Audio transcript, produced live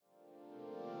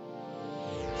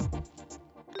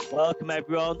Welcome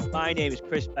everyone. My name is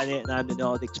Chris Bennett and I'm the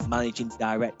Nordics Managing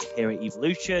Director here at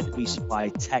Evolution. We supply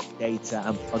tech, data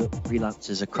and product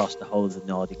freelancers across the whole of the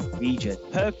Nordic region.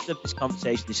 The purpose of this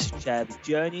conversation is to share the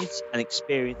journeys and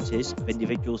experiences of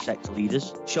individual sector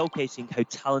leaders, showcasing how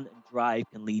talent and drive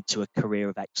can lead to a career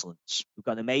of excellence. We've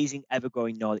got an amazing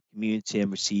ever-growing Nordic community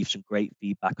and received some great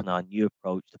feedback on our new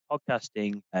approach to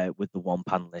podcasting with the one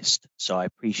panelist. So I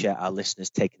appreciate our listeners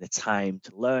taking the time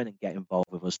to learn and get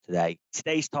involved with us today.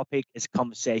 Today's topic is a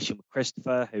conversation with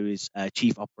Christoffer, who is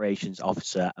Chief Operations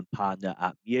Officer and partner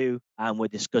at MeeW, and we're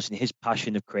discussing his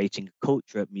passion of creating a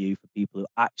culture at MeeW for people who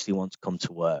actually want to come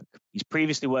to work. He's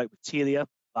previously worked with Telia,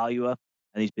 Valuer,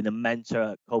 and he's been a mentor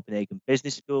at Copenhagen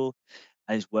Business School,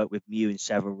 and has worked with MeeW in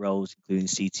several roles, including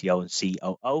CTO and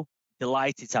COO.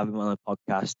 Delighted to have him on the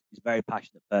podcast. He's a very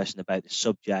passionate person about the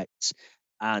subject.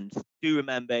 And do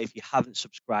remember, if you haven't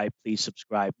subscribed, please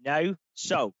subscribe now.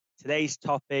 So today's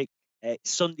topic, it's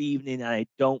Sunday evening and I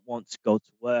don't want to go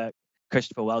to work.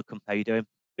 Christoffer, welcome. How are you doing?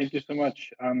 Thank you so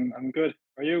much. I'm good.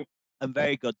 How are you? I'm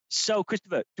very good. So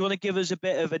Christoffer, do you want to give us a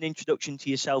bit of an introduction to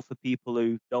yourself for people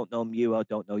who don't know MeeW or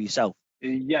don't know yourself?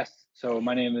 Yes. So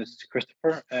my name is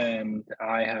Christoffer, and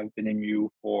I have been in MeeW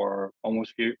for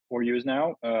almost 4 years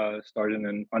now. Started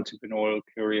an entrepreneurial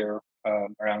career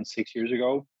around 6 years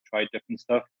ago. Tried different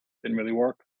stuff, didn't really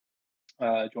work.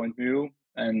 Joined MeeW,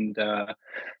 and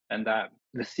that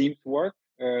this seems to work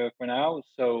for now.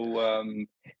 So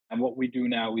and what we do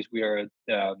now is we are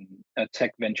a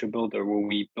tech venture builder where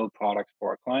we build products for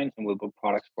our clients and we'll build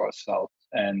products for ourselves.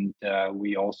 And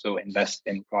we also invest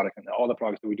in product, and all the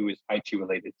products that we do is IT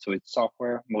related. So it's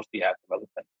software, mostly app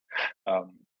development. So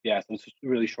it's just a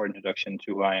really short introduction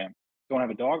to who I am. Don't have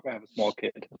a dog, but I have a small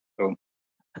kid. So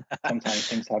sometimes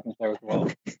things happen there as well.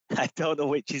 I don't know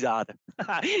which is harder.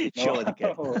 Surely the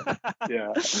kid.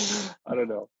 Yeah, I don't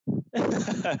know.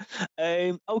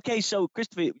 Okay, so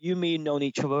Christoffer, you and me have known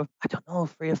each other, I don't know,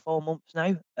 3 or 4 months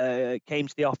now. Came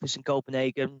to the office in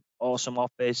Copenhagen, awesome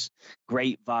office,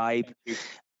 great vibe.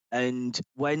 And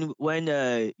when you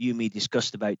and me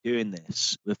discussed about doing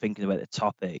this, we were thinking about the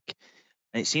topic,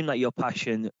 and it seemed like your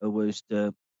passion was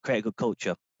to create a good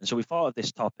culture. And so we thought of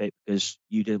this topic because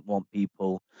you didn't want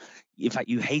people, in fact,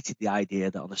 you hated the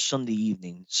idea that on a Sunday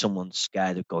evening, someone's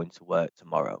scared of going to work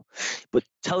tomorrow. But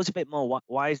tell us a bit more,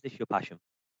 why is this your passion?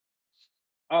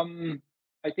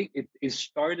 I think it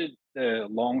started a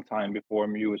long time before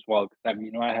MeeW as well, because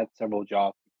I had several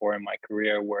jobs before in my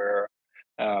career where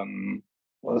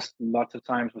lots of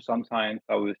times or sometimes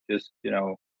I was just,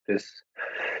 this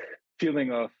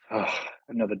feeling of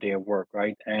another day of work,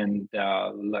 right? And I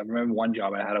remember one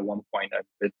job I had at one point, I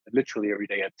literally every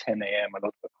day at 10 a.m. I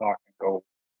look at the clock and go,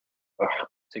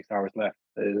 6 hours left.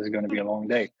 This is going to be a long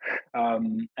day.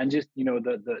 And just,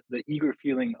 the eager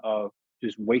feeling of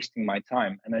just wasting my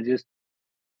time. And I've just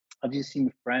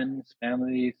seen friends,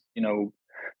 families,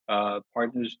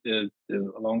 partners a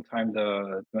long time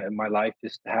in my life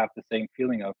just have the same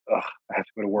feeling of, I have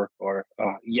to go to work, or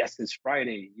yes, it's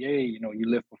Friday, yay, you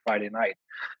live for Friday night,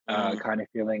 kind of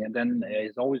feeling. And then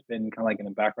it's always been kind of like in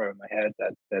the background of my head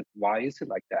that why is it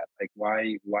like that? Like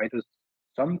why does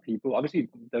some people, obviously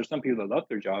there's some people that love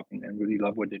their job and really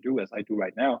love what they do, as I do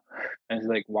right now, and it's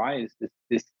like, why is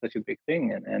this such a big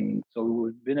thing? And so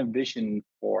it's been a vision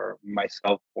for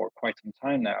myself for quite some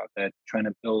time now, that trying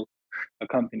to build a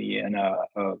company and a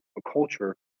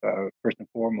culture, first and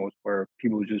foremost, where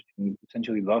people just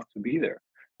essentially love to be there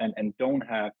and don't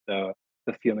have the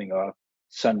feeling of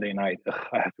Sunday night,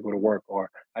 I have to go to work, or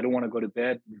I don't want to go to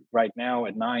bed right now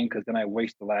at 9 because then I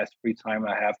waste the last free time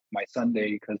I have my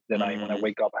Sunday, because then when I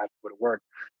wake up I have to go to work,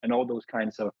 and all those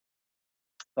kinds of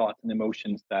thoughts and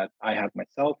emotions that I have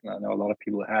myself, and I know a lot of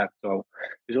people have. So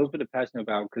there's always been a passion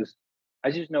about, because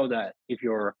I just know that if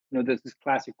you're, there's this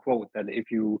classic quote that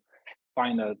if you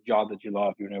find a job that you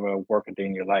love, you never work a day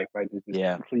in your life, right? There's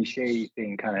this cliche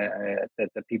thing kind of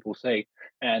that people say.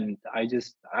 And I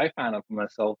found out for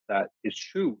myself that it's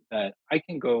true, that I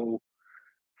can go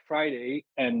Friday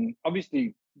and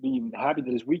obviously be happy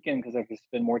this weekend because I can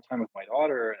spend more time with my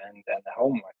daughter and at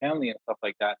home with my family and stuff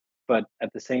like that. But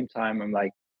at the same time, I'm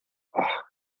like, oh,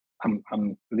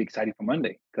 I'm really excited for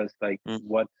Monday, because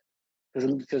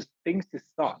because things just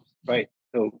stop, right?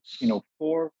 So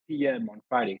 4 p.m. on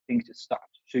Friday, things just stop.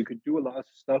 So you could do a lot of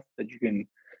stuff that you can,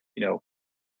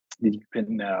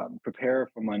 prepare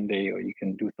for Monday, or you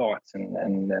can do thoughts and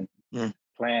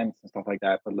plans and stuff like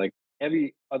that. But like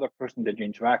every other person that you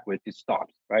interact with, it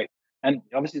stops, right? And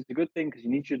obviously it's a good thing because you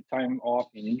need your time off,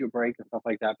 you need your break and stuff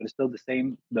like that. But it's still the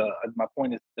same. My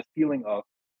point is the feeling of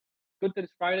good that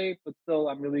it's Friday, but still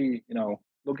I'm really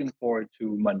looking forward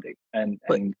to Monday. And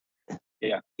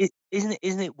yeah. isn't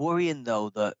it worrying though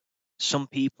that some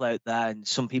people out there and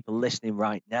some people listening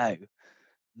right now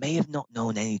may have not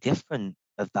known any different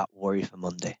of that worry for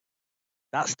Monday?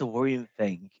 That's the worrying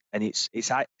thing, and it's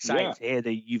exciting Yeah. to hear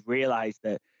that you've realised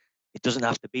that it doesn't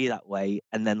have to be that way,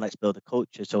 and then let's build a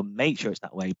culture. So make sure it's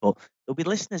that way. But there'll be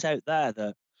listeners out there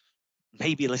that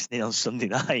may be listening on Sunday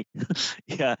night,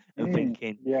 yeah, and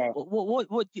thinking, Yeah.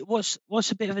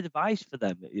 what's a bit of advice for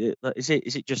them? Is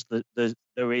it just that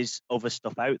there is other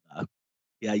stuff out there?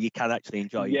 Yeah, you can actually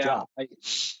enjoy your Yeah. job. I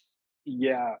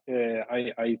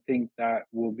think that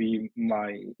will be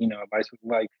my advice.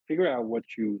 Like, figure out what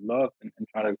you love and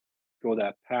try to go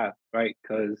that path, right?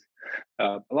 Because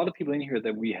a lot of people in here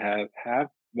that we have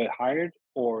that hired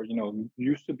or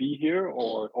used to be here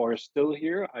or still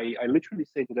here, I literally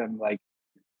say to them, like,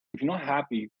 if you're not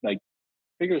happy, like,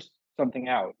 figure something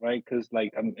out, right? Because,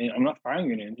 like, I'm not firing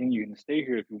you or anything. You can stay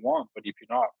here if you want, but if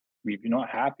you're not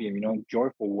happy and you're not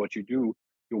joyful with what you do,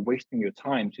 you're wasting your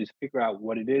time. Just figure out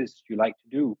what it is you like to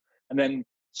do, and then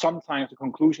sometimes the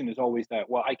conclusion is always that,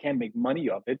 well, I can't make money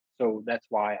of it, so that's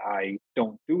why I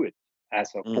don't do it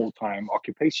as a Mm. full-time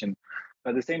occupation.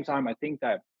 But at the same time, I think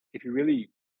that if you really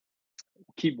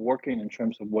keep working in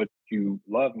terms of what you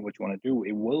love and what you want to do,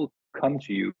 it will come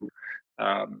to you.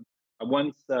 I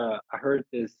heard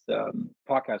this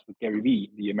podcast with Gary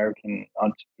Vee, the American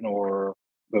entrepreneur.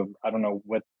 I don't know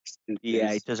what Yeah,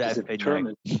 his it does specific everything now. term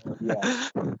is. Yeah,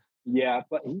 yeah,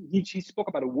 but he spoke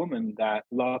about a woman that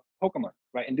loved Pokemon,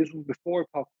 right? And this was before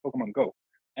Pokemon Go.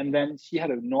 And then she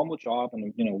had a normal job,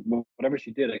 and whatever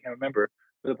she did, I can't remember.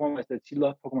 But the point was that she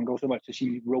loved Pokemon Go so much that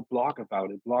she wrote blogs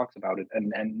about it,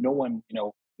 and no one,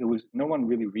 there was no one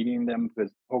really reading them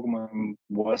because Pokemon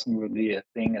wasn't really a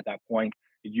thing at that point.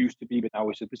 It used to be, but now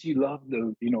it's just. But she loved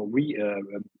the,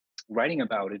 writing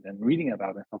about it and reading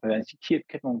about it and stuff like that. And she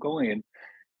kept on going,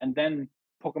 and then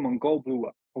Pokemon Go blew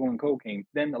up. Pokemon Go came.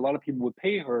 Then a lot of people would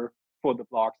pay her for the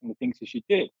blogs and the things that she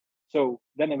did. So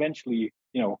then eventually,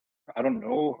 I don't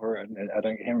know her, and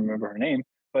can't remember her name,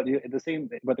 but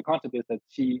the concept is that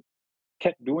she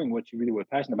kept doing what she really was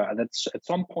passionate about. And that's at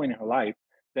some point in her life,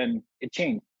 then it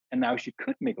changed. And now she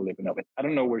could make a living of it. I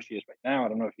don't know where she is right now. I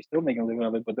don't know if she's still making a living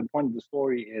of it. But the point of the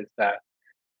story is that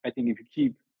I think if you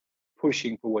keep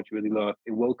pushing for what you really love,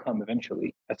 it will come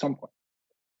eventually at some point.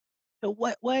 So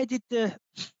where did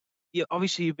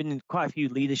obviously you've been in quite a few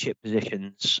leadership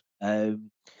positions.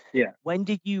 Yeah. When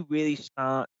did you really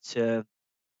start to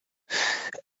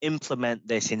implement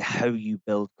this in how you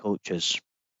build cultures,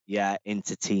 yeah,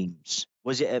 into teams?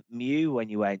 Was it at MeeW when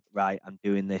you went, right, I'm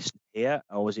doing this here,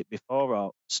 or was it before?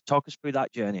 Or talk us through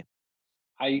that journey.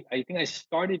 I think I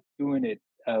started doing it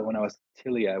when I was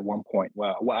Tilia at one point.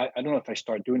 Well, I don't know if I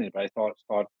started doing it, but I thought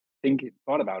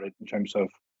about it in terms of,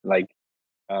 like,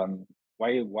 um,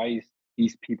 why is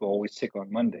these people always sick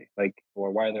on Monday, like,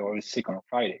 or why are they always sick on a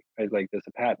Friday? Right? Like, there's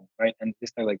a pattern, right? And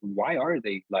it's like, why are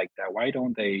they like that? Why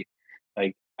don't they,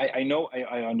 like, I know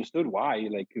I understood why,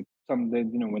 like, if some they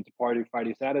went to party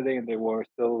Friday Saturday and they were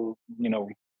still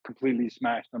completely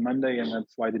smashed on Monday, and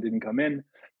that's why they didn't come in.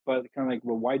 But kind of like,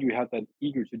 well, why do you have that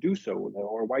eager to do so,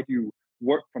 or why do you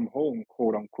work from home,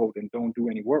 quote unquote, and don't do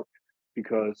any work?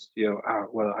 Because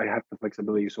well, I have the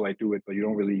flexibility, so I do it, but you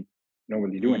don't really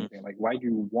do Mm, anything. Like, why do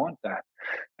you want that?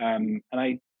 And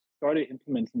I started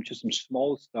implementing just some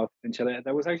small stuff until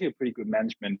that was actually a pretty good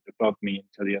management above me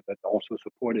until that also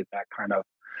supported that kind of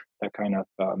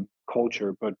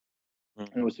culture. But mm.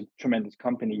 it was a tremendous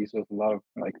company, so it was a lot of,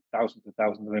 like, thousands and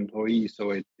thousands of employees.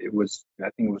 So it was, I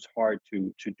think it was hard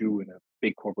to do in a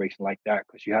big corporation like that,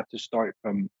 because you have to start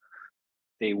from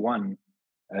day one.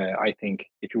 I think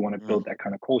if you want to Mm, build that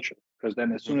kind of culture, because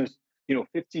then as mm, soon as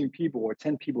 15 people or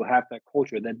 10 people have that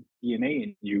culture, that DNA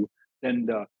in you, then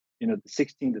the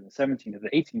 16th and the 17th and the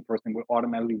 18th person will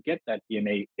automatically get that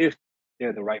DNA if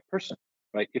they're the right person,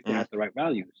 right? If they mm. have the right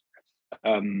values,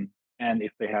 um, and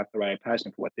if they have the right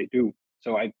passion for what they do.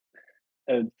 So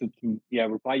to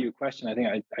reply to your question, I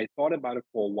think I thought about it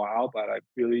for a while, but I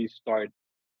really started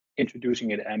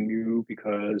introducing it at MeeW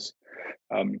because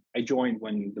I joined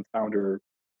when the founder,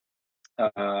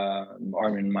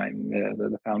 Armin,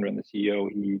 the founder and the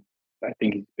CEO, I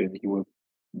think he was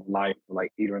live for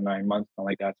like 8 or 9 months, something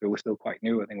like that. So it was still quite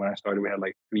new. I think when I started, we had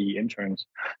like 3 interns,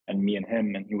 and me and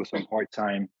him, and he was on part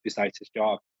time besides his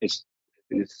job. His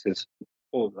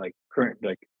full, like, current,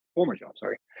 like, former job.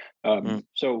 Sorry. Mm,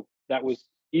 So that was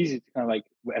easy to kind of, like,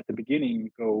 at the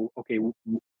beginning go, okay,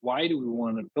 why do we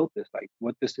want to build this? Like,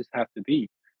 what does this have to be?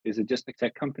 Is it just a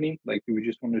tech company? Like, do we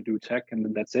just want to do tech and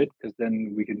then that's it? Because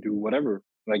then we can do whatever.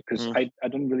 Like, because mm, I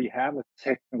didn't really have a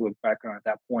technical background at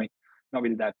that point, not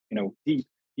really that deep.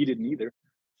 He didn't either.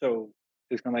 So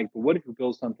it's kind of like, but what if we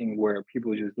build something where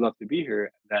people just love to be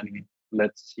here? Then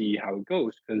let's see how it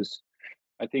goes. Because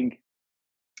I think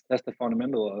that's the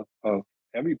fundamental of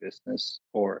every business,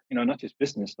 or not just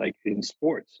business, like in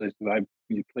sports. So I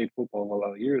played football a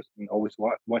lot of years and always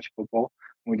watch football.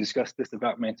 We discussed this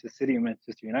about Manchester City and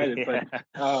Manchester United, Yeah.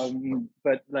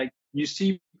 but like you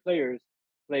see players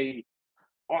play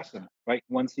awesome, right?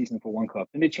 One season for one club,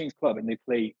 and they change club and they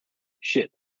play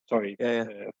shit. Sorry Yeah.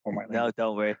 for my No, language.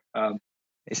 don't worry. Um,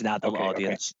 It's an adult okay.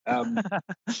 audience.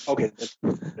 Okay,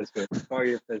 that's good.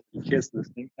 Sorry if there's kids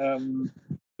listening.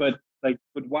 But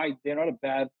why they're not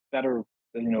a better,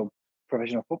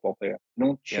 professional football player. They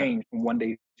don't Yeah. change from one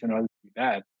day to another to be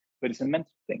bad. But it's a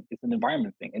mental thing. It's an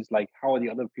environment thing. It's like, how are the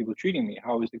other people treating me?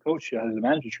 How is the coach? How is the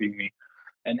manager treating me?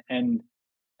 And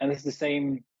it's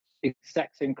the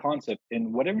exact same concept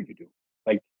in whatever you do.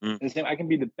 Like, Mm, the same. I can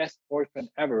be the best boyfriend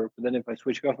ever, but then if I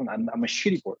switch girlfriend, I'm a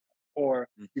shitty boyfriend. Or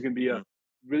mm, you can be a mm.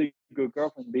 really good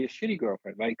girlfriend, be a shitty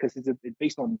girlfriend, right? Because it's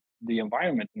based on the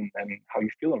environment and how you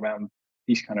feel around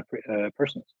these kind of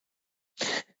persons.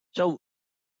 So,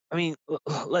 I mean,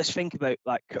 let's think about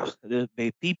like there'll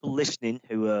be people listening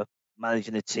who are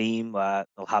managing a team where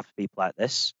they'll have people like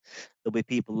this. There'll be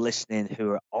people listening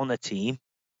who are on a team,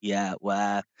 yeah,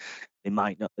 where they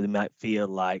might feel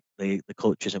like the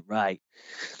culture isn't right.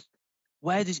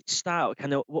 Where does it start?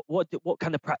 Kind of what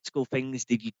kind of practical things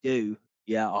did you do,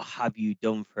 yeah, or have you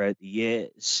done throughout the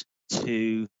years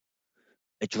to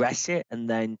address it and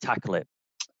then tackle it?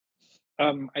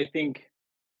 I think.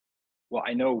 Well,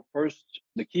 I know first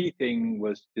the key thing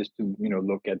was just to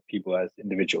look at people as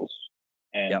individuals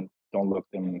Yep. and don't look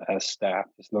them as staff.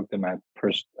 Just look them at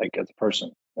like as a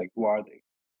person. Like, who are they?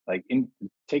 Like,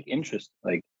 take interest.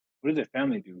 Like, what does their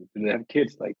family do? Do they have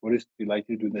kids? Like, what do they like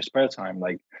to do in their spare time?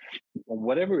 Like,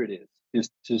 whatever it is,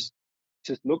 just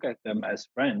look at them as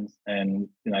friends and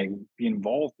be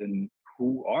involved in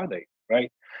who are they, right?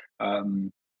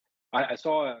 Um, I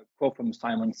saw a quote from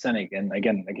Simon Sinek, and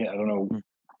again, I don't know Mm,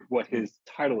 what mm, his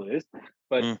title is,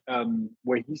 but mm,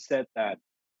 where he said that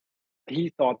he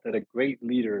thought that a great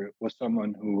leader was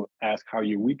someone who asked how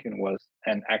your weekend was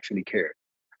and actually cared.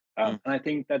 mm, And I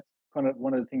think that's kind of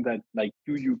one of the things that, like,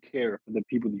 do you care for the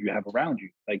people that you have around you?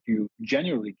 Like, do you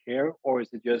genuinely care, or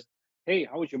is it just, hey,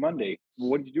 how was your Monday?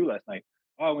 What did you do last night?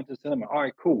 Oh, I went to the cinema. All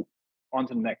right, cool. On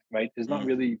to the next, right? It's not mm.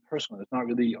 really personal. It's not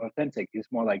really authentic.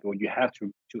 It's more like, well, you have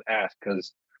to ask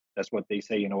because that's what they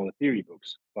say in all the theory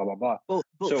books. Blah blah blah. But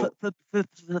So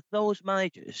for those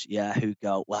managers, yeah, who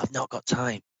go, well, I've not got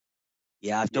time.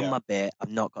 Yeah, I've done yeah, my bit.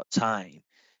 I've not got time.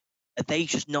 Are they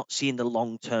just not seeing the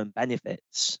long term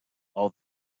benefits of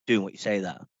doing what you say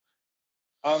there?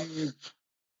 um,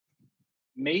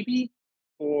 maybe,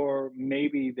 or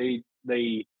maybe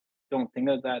they don't think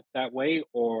of that way,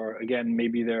 or again,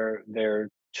 maybe they're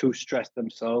too stressed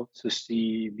themselves to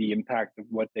see the impact of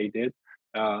what they did.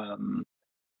 Um,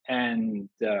 and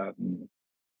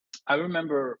I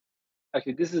remember,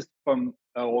 actually, this is from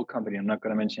an old company. I'm not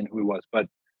going to mention who it was, but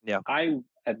Yeah. I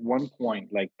at one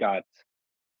point like got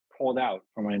called out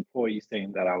from an employee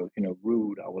saying that I was,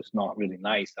 rude. I was not really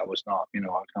nice. I was not, I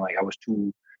was kind of like, I was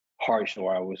too harsh,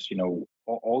 or I was,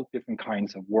 all different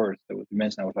kinds of words that was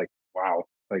mentioned. I was like, wow,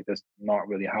 like that's not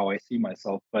really how I see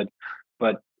myself. But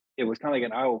it was kind of like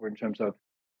an eye over in terms of,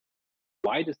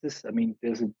 why does this? I mean,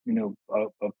 there's a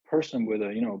person with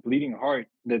a bleeding heart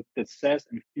that says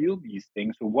and feel these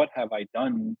things. So what have I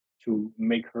done to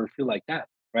make her feel like that,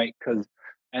 right? Because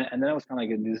and then I was kind of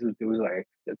like, it was like,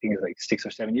 I think it's like 6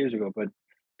 or 7 years ago, but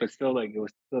still, like, it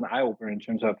was still an eye opener in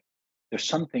terms of, there's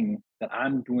something that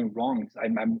I'm doing wrong.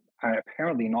 I'm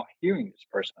apparently not hearing this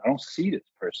person. I don't see this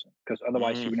person, because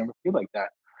otherwise she Mm, would never feel like that.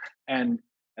 And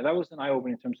that was an eye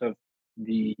opener in terms of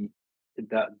the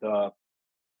the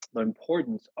the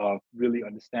importance of really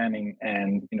understanding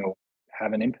and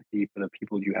having empathy for the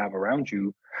people you have around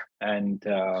you. And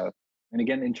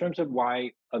again, in terms of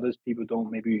why others people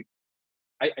don't, maybe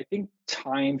I think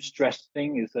time stress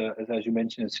thing is as you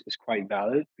mentioned, is quite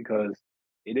valid, because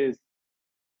it is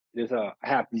I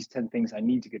have these 10 things I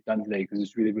need to get done today because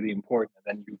it's really, really important, and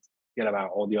then you forget about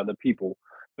all the other people.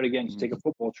 But again, to take a mm,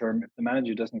 football term, if the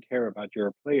manager doesn't care about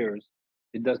your players,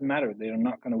 it doesn't matter. They're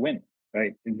not going to win,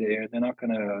 right? They're not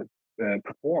going to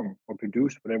perform or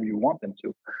produce whatever you want them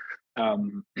to.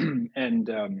 And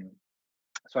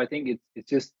so I think it's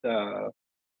just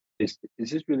it's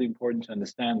just really important to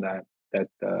understand that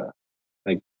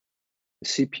like,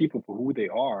 see people for who they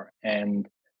are. And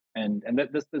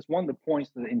that's one of the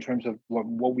points that, in terms of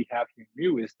what we have here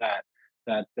in MeeW, is that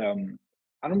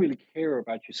I don't really care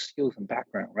about your skills and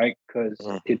background, right? Because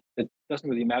mm. it doesn't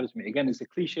really matter to me. Again, it's a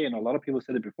cliche, and a lot of people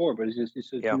said it before, but it's just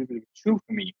Yeah. really, really true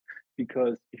for me,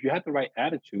 because if you have the right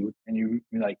attitude and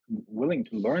you're like willing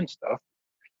to learn stuff,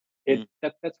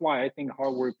 that's why I think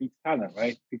hard work beats talent,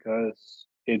 right? Because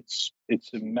it's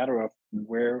a matter of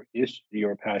where is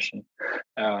your passion,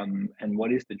 and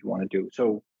what is that you want to do.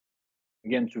 So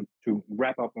again, to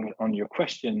wrap up on your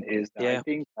question, is that Yeah.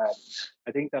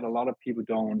 I think that a lot of people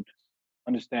don't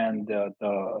understand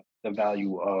the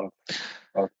value of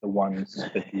the ones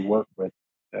that you work with.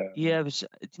 Yeah, do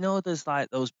you know there's like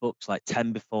those books like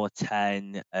 10 before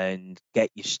 10 and get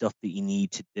your stuff that you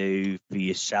need to do for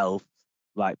yourself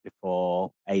like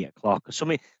before 8 o'clock or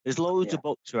something. There's loads Yeah. of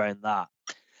books around that.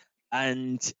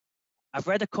 And I've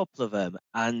read a couple of them,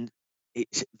 and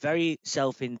it's very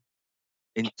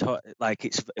like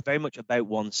it's very much about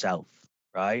oneself,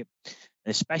 right?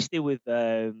 And especially with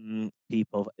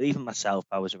people, even myself,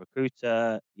 I was a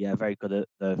recruiter, yeah, very good at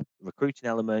the recruiting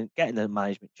element, getting a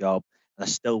management job, and I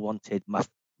still wanted my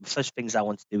first things I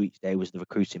wanted to do each day was the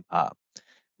recruiting part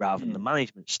rather than the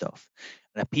management stuff.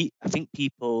 And I think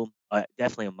people,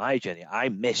 definitely on my journey, I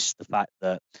missed the fact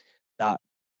that that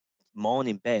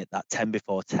morning bit, that 10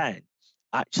 before 10,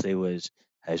 actually was,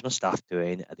 how's my staff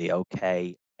doing? Are they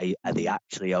okay? Are they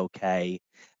actually okay?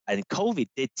 And COVID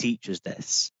did teach us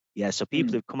this. Yeah, so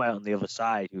people who've come out on the other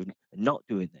side who are not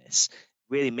doing this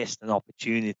really missed an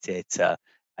opportunity to,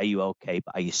 are you okay?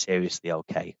 But are you seriously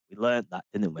okay? We learned that,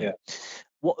 didn't we? Yeah.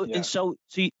 And so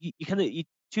you kind of you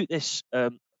took this.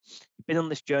 You've been on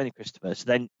this journey, Christopher. So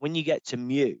then, when you get to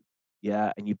MeeW,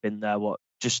 yeah, and you've been there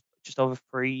just over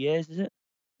 3 years, is it?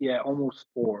 Yeah, almost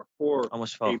four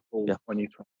Almost 4. April Yeah.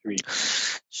 2023.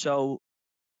 So,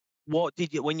 what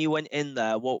did you when you went in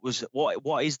there? What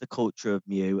is the culture of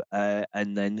MeeW,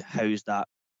 and then how's that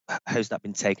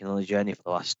been taken on the journey for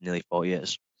the last nearly 4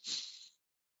 years?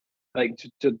 Like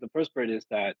the first part is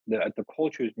that the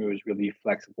culture is really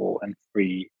flexible and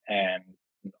free, and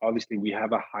obviously we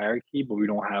have a hierarchy, but we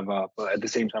don't have a. But at the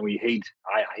same time, I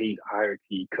hate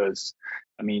hierarchy because,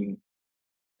 I mean,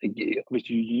 which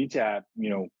you need to have,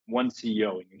 one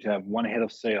CEO, you need to have one head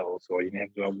of sales, or you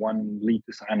have to have one lead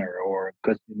designer, or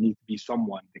because there needs to be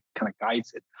someone that kind of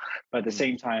guides it. But at the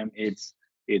same time, it's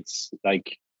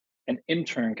like an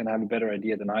intern can have a better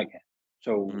idea than I can.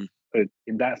 So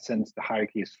in that sense, the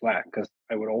hierarchy is flat because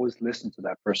I would always listen to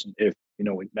that person if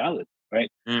it's valid,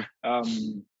 right?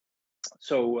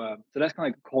 So that's kind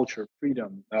of like culture,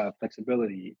 freedom,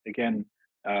 flexibility. Again,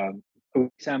 an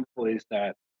example is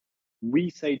that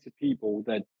we say to people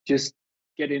that just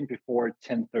get in before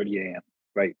 10:30 a.m.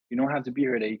 Right? You don't have to be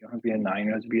here at 8. You don't have to be at 9. You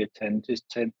don't have to be at 10. Just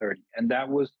 10:30. And that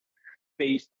was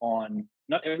based on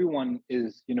not everyone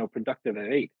is productive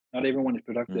at 8. Not everyone is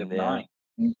productive at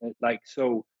 9. Like,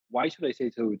 so why should I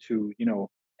say to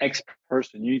X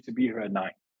person you need to be here at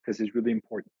 9 because it's really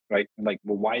important, right? And like,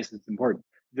 well, why is this important?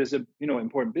 There's a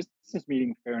important business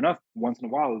meeting. Fair enough. Once in a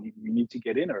while, you need to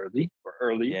get in early,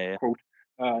 quote,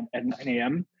 at 9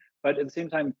 a.m. But at the same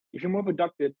time, if you're more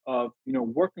productive of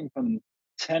working from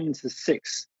 10 to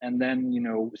 6 and then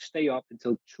stay up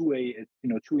until 2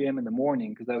 a.m. in the morning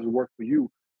because that was work for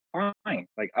you, fine.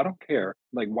 Like, I don't care.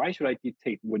 Like, why should I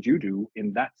dictate what you do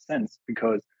in that sense?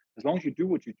 Because as long as you do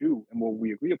what you do and what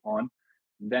we agree upon,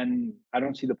 then I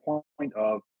don't see the point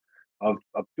of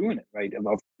doing it, right? Of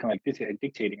kind of like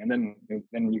dictating, and then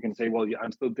you can say, well, yeah,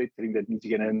 I'm still dictating that needs to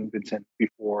get in Vincent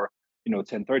before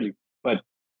 10:30, but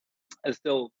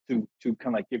still to kind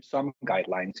of like give some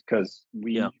guidelines because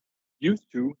we used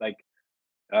to like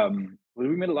we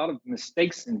made a lot of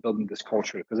mistakes in building this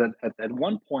culture because at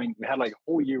one point we had like a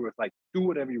whole year with like do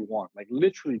whatever you want, like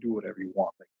literally do whatever you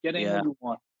want, like get in when you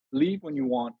want, leave when you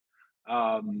want,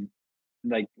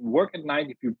 like work at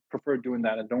night if you prefer doing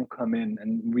that and don't come in.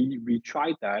 And we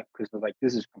tried that because like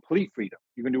this is complete freedom,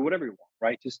 you can do whatever you want,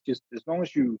 right? Just as long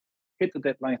as you hit the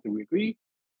deadlines that we agree,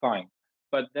 fine.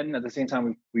 But then at the same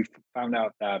time we found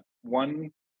out that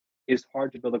one, it's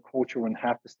hard to build a culture when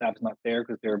half the staff is not there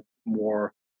because they're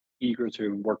more eager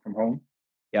to work from home.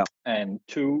 Yeah. And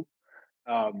two,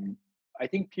 I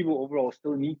think people overall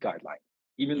still need guidelines,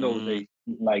 even though they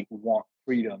like want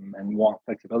freedom and want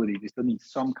flexibility. They still need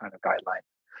some kind of guidelines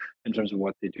in terms of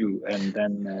what they do. And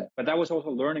then, but that was also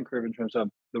a learning curve in terms of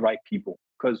the right people,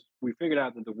 because we figured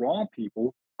out that the wrong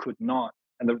people could not.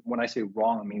 And when I say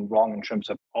wrong, I mean wrong in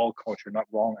terms of all culture, not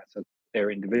wrong as a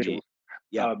they're individuals.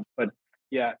 But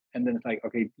yeah, and then it's like,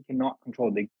 okay, you cannot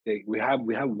control. We have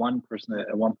one person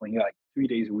at one point, like 3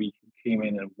 days a week, he came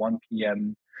in at 1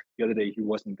 p.m. The other day he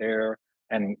wasn't there,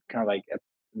 and kind of like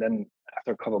then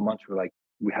after a couple of months, we're like,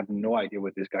 we have no idea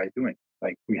what this guy is doing.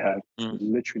 Like we have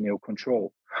literally no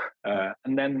control.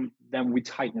 And then we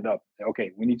tighten it up.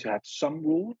 Okay, we need to have some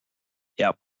rules.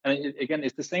 And again,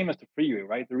 it's the same as the freeway,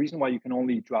 right? The reason why you can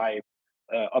only drive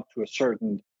up to a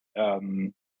certain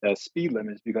speed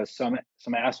limit is because some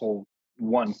asshole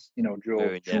once, drove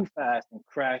Ruined it. too fast and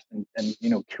crashed and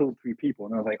killed 3 people,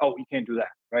 and I was like, oh, you can't do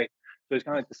that, right? So it's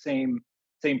kind of like the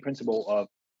same principle of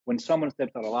when someone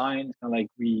steps out of line, it's kind of like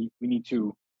we need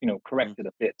to correct it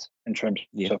a bit in terms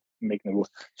Yeah. of making the rules.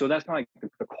 So that's kind of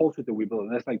like the culture that we build,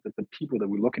 and that's like the people that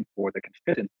we're looking for that can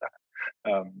fit into that.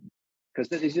 Because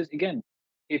it's just, again,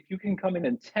 if you can come in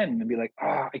at 10 and be like,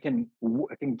 I can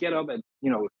get up at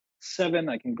 7,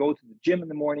 I can go to the gym in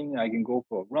the morning, I can go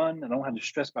for a run, I don't have to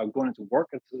stress about going into work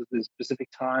at this specific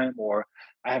time, or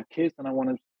I have kids and I want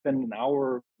to spend an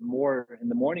hour more in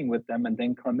the morning with them and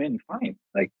then come in, fine,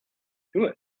 like, do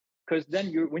it. Because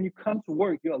then when you come to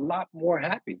work, you're a lot more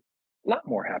happy,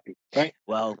 right?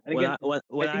 Well, And again, when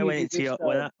I I think went it's into just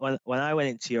your when I went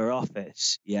into your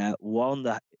office, yeah, one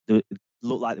that it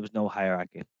looked like there was no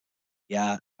hierarchy.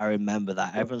 Yeah, I remember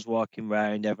that. Everyone's walking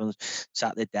around, everyone's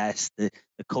sat at the desk. The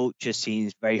culture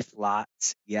seems very flat.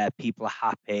 Yeah, people are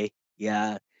happy.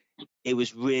 Yeah, it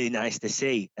was really nice to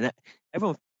see, and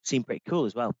everyone seemed pretty cool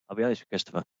as well. I'll be honest with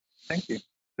Christopher. thank you.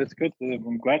 That's good.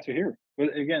 I'm glad to hear.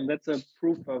 But again, that's a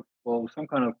proof of, well, some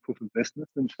kind of proof of business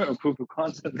and proof of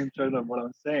concept in terms of what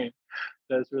I'm saying.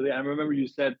 That's really. I remember you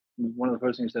said one of the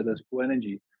first things you said. There's cool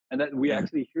energy, and that we Yeah,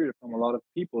 actually hear it from a lot of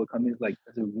people. Come in like,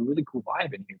 there's a really cool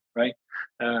vibe in here, right?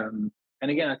 And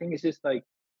again, I think it's just like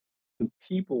the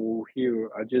people here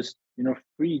are just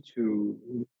free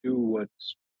to do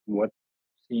what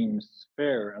seems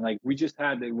fair. And like, we just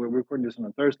we're recording this on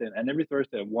a Thursday, and every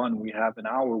Thursday at 1 we have an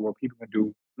hour where people can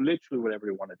do literally whatever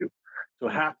they want to do. So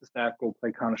mm, half the staff go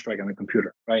play Counter-Strike on the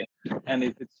computer, right? And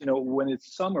if it's when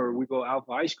it's summer, we go out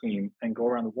for ice cream and go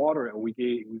around the water, and we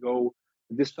go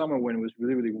this summer when it was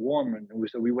really, really warm, and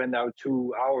we went out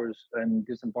 2 hours and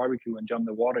did some barbecue and jumped in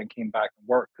the water and came back and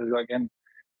worked. Because again,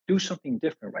 do something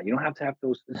different, right? You don't have to have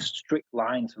those strict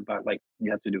lines about like,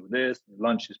 you have to do this.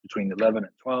 Lunch is between 11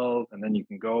 and 12, and then you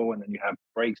can go, and then you have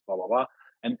breaks, blah blah blah.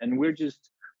 And we're just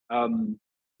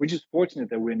fortunate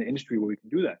that we're in the industry where we can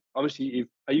do that. Obviously, if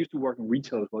I used to work in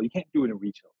retail as well, you can't do it in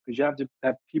retail because you have to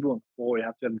have people on the floor, you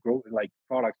have to have grow like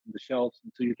products on the shelves,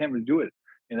 and so you can't really do it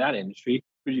in that industry.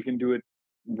 But you can do it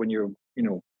when you're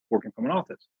working from an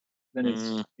office. Then it's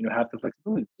mm. have the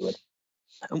flexibility to do it.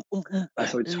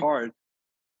 So it's hard.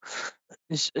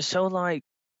 So like,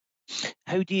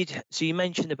 how do you? So you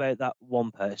mentioned about that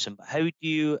one person, but how do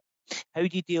you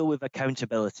deal with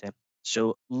accountability?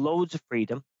 So loads of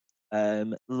freedom,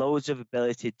 loads of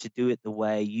ability to do it the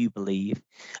way you believe,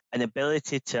 an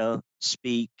ability to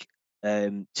speak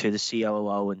to the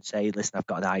COO and say, "Listen, I've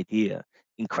got an idea."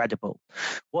 Incredible.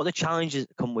 What are the challenges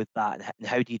that come with that, and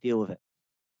how do you deal with it?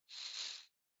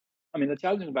 I mean, the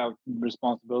challenge about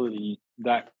responsibility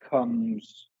that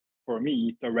comes for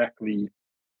me directly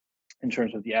in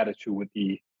terms of the attitude with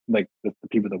the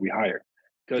people that we hire,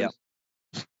 Yeah,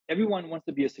 because everyone wants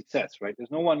to be a success, right?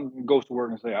 There's no one who goes to work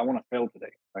and say, "I want to fail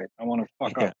today," right? I want to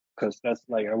fuck yeah, up, because that's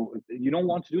like, you don't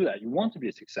want to do that. You want to be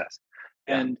a success,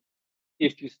 yeah. and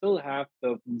if you still have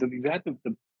you have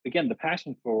the again, the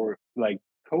passion for like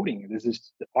coding, this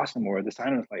is awesome, or a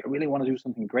designer is like, I really want to do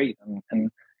something great, and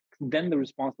then the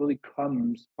responsibility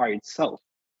comes by itself.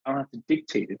 I don't have to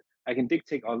dictate it. I can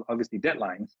dictate obviously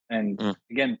deadlines, and Mm,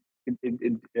 again,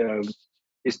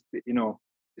 it's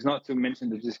it's not to mention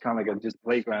that just kind of like a just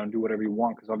playground, do whatever you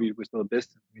want, because obviously we're still a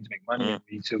business, we need to make money, mm, and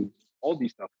we need to all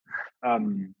these stuff.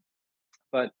 Um,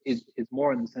 but it's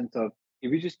more in the sense of,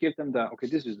 if you just give them the, okay,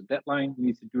 this is the deadline, you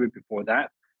need to do it before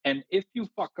that. And if you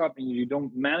fuck up and you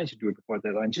don't manage to do it before the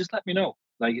deadline, just let me know.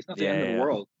 Like, it's not the end of the yeah,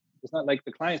 world. It's not like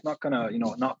the client's not gonna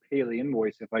not pay the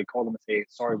invoice if I call them and say,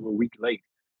 sorry, we're a week late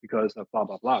because of blah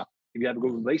blah blah. If you have a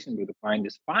good relation with the client,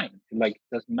 it's fine. It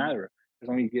doesn't matter, as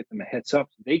long as you give them a heads up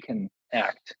so they can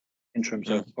act in terms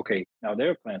yeah. of, okay, now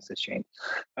their plans has changed.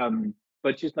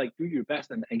 But just like, do your best.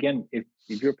 And again, if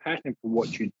you're passionate for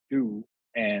what you do,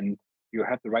 and you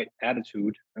have the right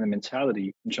attitude and the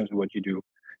mentality in terms of what you do,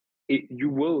 you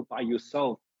will by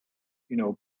yourself,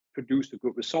 produce a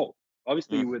good result.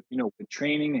 Obviously, Mm, with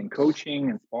training and coaching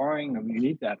and sparring, I mean, you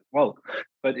need that as well.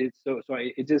 But it's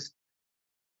it just,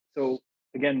 so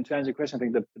again, to answer your question, I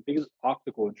think the biggest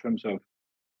obstacle in terms of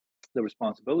the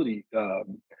responsibility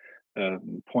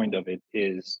point of it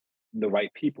is the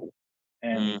right people. mm.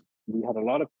 And we had a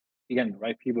lot of, again,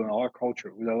 right people in our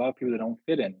culture. We had a lot of people that don't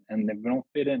fit in, and if we don't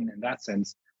fit in that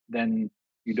sense, then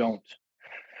you don't,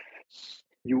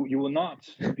 you will not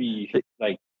be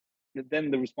like,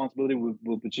 then the responsibility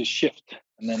will just shift,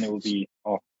 and then it will be,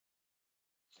 oh,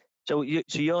 So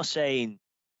you're saying,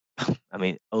 I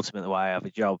mean, ultimately, why I have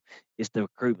a job is the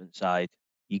recruitment side.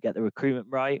 you get the recruitment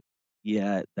right,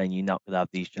 yeah, then you're not going to have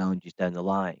these challenges down the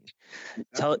line.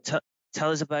 Exactly.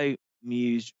 Tell us about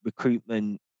MeeW's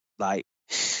recruitment, like,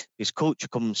 because culture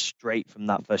comes straight from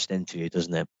that first interview,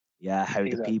 doesn't it? Yeah, how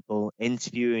the Exactly. people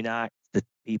interviewing act, the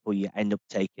people you end up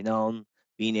taking on,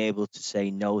 being able to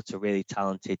say no to really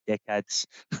talented dickheads.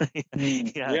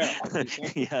 Yeah, Yeah,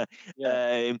 exactly. yeah.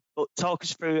 Yeah. But talk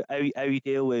us through how you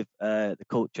deal with the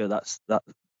culture that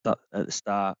at the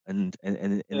start and in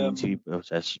the interview Um,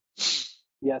 process.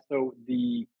 yeah. So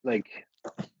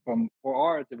for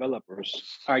our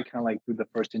developers, I kind of like do the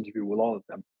first interview with all of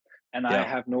them, and I Yeah,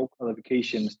 have no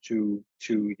qualifications to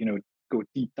go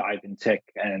deep dive in tech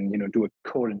and do a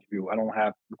code interview. I don't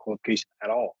have the qualification at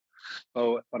all.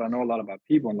 But I know a lot about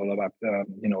people and a lot about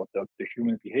the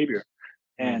human behavior.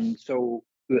 mm, And so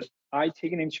I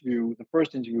take an interview, the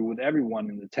first interview with everyone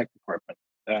in the tech department.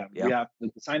 We yeah, have the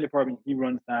design department. He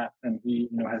runs that, and he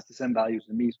has the same values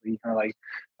as me, so he kind of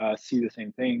like see the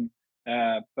same thing.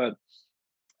 But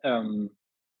um,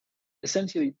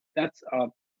 essentially, that's a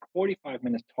 45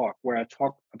 minutes talk where I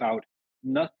talk about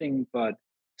nothing but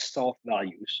self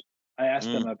values. I ask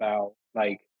mm, them about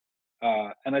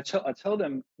and I tell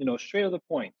them, straight to the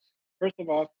point. First of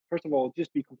all,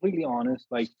 just be completely honest.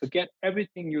 Like, forget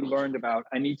everything you learned about.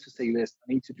 I need to say this.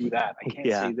 I need to do that. I can't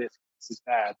yeah, say this. This is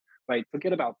bad. Right?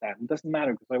 Forget about that. It doesn't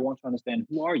matter because I want to understand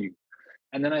who are you.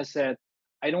 And then I said,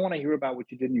 I don't want to hear about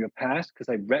what you did in your past because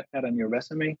I read that on your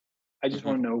resume. I just mhm,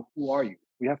 want to know, who are you?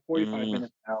 We have 45 mm,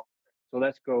 minutes now, so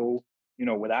let's go.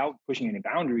 Without pushing any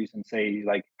boundaries and say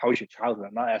like, how was your childhood?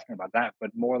 I'm not asking about that, but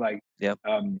yeah,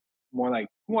 um, more like,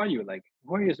 who are you? Like,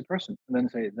 who are you as a person? And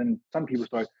then some people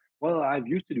start, well, I've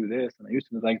used to do this and I used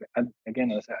to do like that. And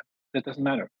again, I said, that doesn't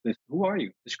matter. Who are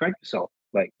you? Describe yourself.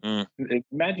 Like, mm,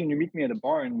 imagine you meet me at a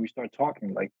bar and we start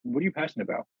talking. Like, what are you passionate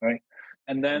about, right?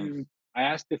 And mm. then I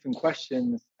ask different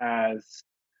questions. As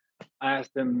I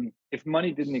asked them, if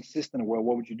money didn't exist in the world,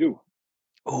 what would you do?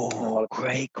 And a Oh, lot of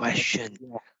great question.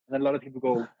 yeah. And then a lot of people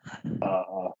go,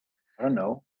 I don't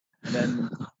know. And then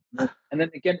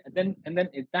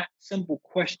in that simple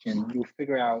question, you'll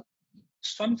figure out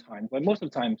sometimes, like most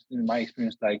of the times in my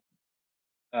experience, like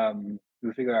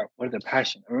you'll figure out what is their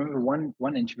passion. I remember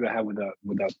one interview I had with a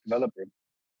developer.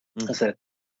 Mm, I said,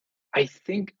 I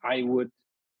think I would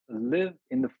live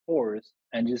in the forest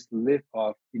and just live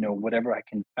off, whatever I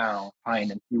can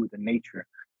find and be with the nature.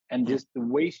 And mm, just the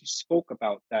way she spoke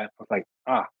about that, I was like,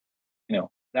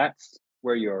 that's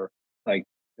where your like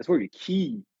that's where your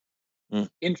key mm,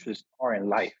 interests are in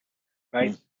life, mm,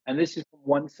 right? And this is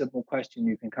one simple question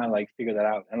you can kind of like figure that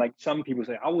out. And like some people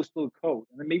say, I will still code,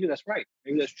 and then maybe that's right,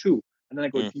 maybe that's true. And then I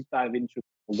go mm, deep dive into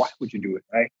why would you do it,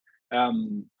 right?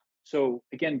 So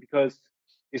again, because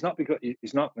it's not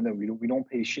we don't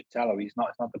pay shit salary. It's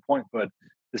not the point, but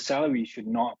the salary should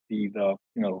not be the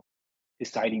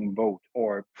deciding vote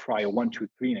or prior 1, 2,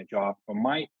 3 in a job for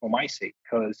my sake.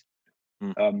 Because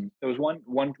mm. there was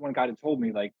one guy that told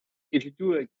me, like, if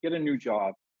you get a new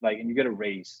job, like, and you get a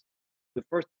raise, the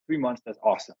first 3 months, that's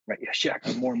awesome, right? Yeah, shit, I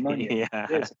got more money. I got Yeah,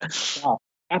 this. Job.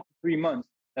 After 3 months,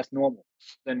 that's normal.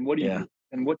 Then what do you yeah, do?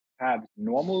 And what you have is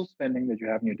normal spending that you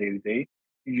have in your day to day.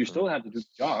 You mm, still have to do the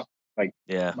job, like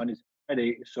yeah, Monday to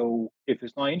Friday. So if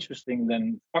it's not interesting,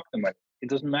 then fuck the money. It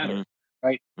doesn't matter, mm,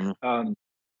 right? mm, Um,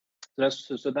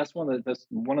 so that's one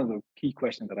of the key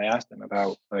questions that I asked them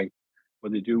about, like,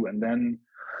 what they do. And then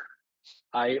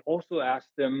I also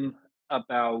asked them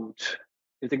about,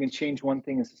 if they can change one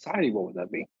thing in society, what would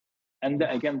that be? And then,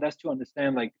 again, that's to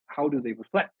understand, like, how do they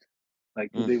reflect?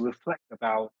 Like, do mm, they reflect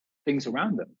about things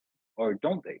around them, or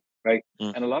don't they? Right?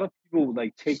 mm, And a lot of people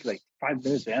like take like 5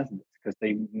 minutes to answer this because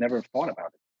they never thought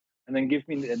about it, and then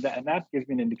that gives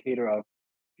me an indicator of,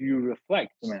 do you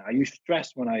reflect? I mean, are you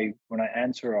stressed when I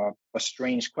answer a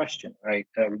strange question? Right?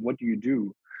 What do you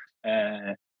do?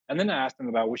 Uh, and then I asked them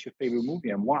about, what's your favorite movie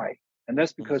and why. And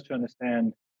that's mm, because to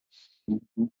understand,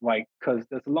 like, because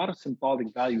there's a lot of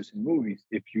symbolic values in movies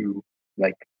if you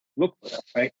like look for them,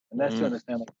 right? And that's to mm,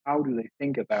 understand, like, how do they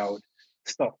think about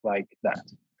stuff like that.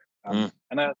 mm.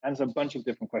 And that answers a bunch of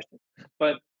different questions,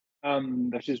 but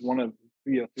that's just one of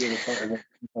three of the things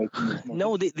I think is most No,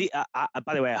 interesting.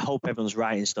 by the way, I hope everyone's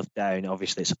writing stuff down.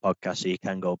 Obviously, it's a podcast, so you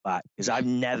can go back, because I've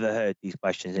never heard these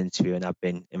questions in interview, and I've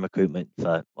been in recruitment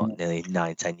for Yeah. nearly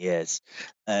 9, 10 years.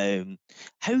 Um,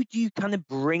 how do you kind of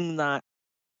bring that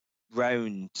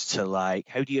round to, like,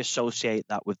 how do you associate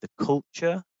that with the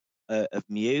culture of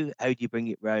MeeW? How do you bring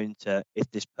it round to, if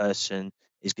this person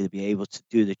is going to be able to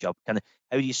do the job? Kind of,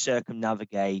 how do you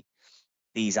circumnavigate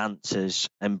these answers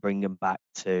and bring them back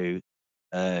to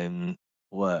um,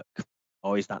 work?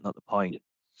 Or is that not the point?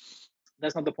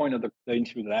 that's not the point of the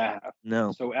interview that I have.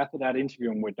 No. So after that interview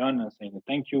and we're done and saying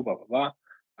thank you, blah blah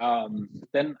blah.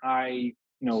 Then I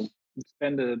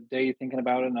spend a day thinking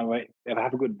about it, and if I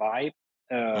have a good vibe,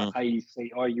 I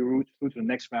say, oh, you route through to the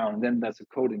next round, and then that's a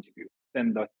code interview.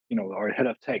 Then our head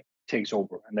of tech takes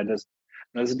over, and that's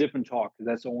a different talk.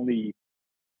 That's only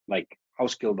like, how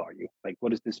skilled are you? Like, what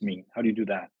does this mean? How do you do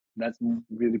that? That's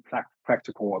really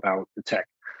practical about the tech,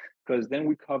 because then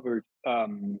we covered,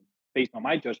 based on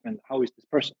my judgment, how is this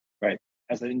person, right?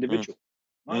 As an individual,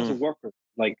 not as a worker.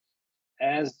 Like,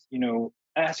 as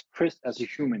Chris, as a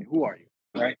human, who are you,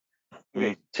 right?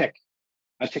 Okay, tech.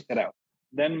 I check that out.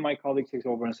 Then my colleague takes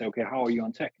over and say, okay, how are you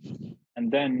on tech?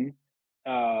 And then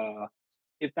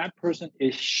if that person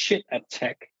is shit at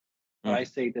tech, but I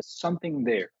say there's something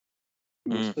there,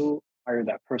 we will still hire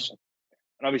that person.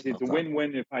 And obviously, it's a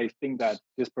win-win if I think that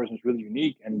this person is really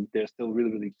unique and they're still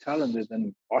really, really talented,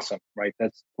 then awesome, right?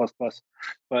 That's plus plus.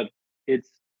 But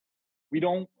we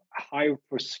don't hire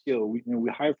for skill. We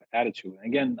hire for attitude. And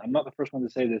again, I'm not the first one to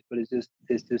say this, but it's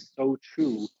just so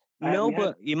true. No,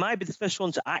 but you might be the first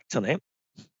one to act on it.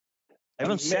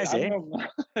 Everyone says it.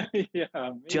 Yeah, maybe. Do you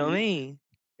know what I mean?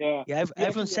 Yeah,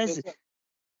 everyone says it.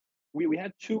 We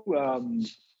had two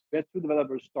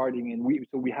developers starting, and we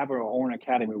have our own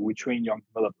academy where we train young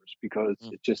developers, because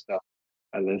it's just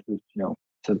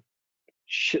it's a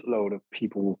shitload of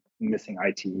people missing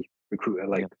IT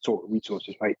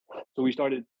resources, right? So we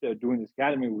started doing this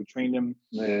academy. We trained them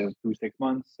through 6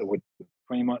 months, so with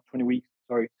 20 weeks,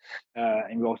 sorry,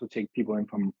 and we also take people in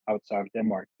from outside of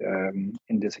Denmark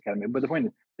in this academy. But the point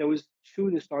is, there was two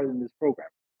that started in this program,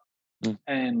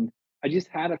 and I just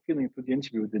had a feeling through the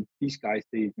interview that these guys,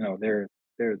 they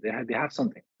have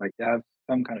something, like they have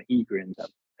some kind of eager in them.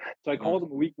 So I called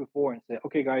them a week before and said,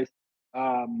 okay, guys,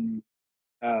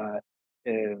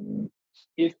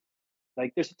 if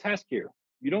like there's a task here,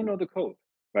 you don't know the code,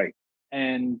 right?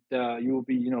 And you will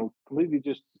be, completely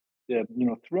just,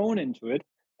 thrown into it,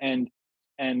 and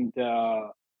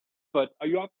but are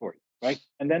you up for it, right?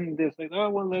 And then they're like, oh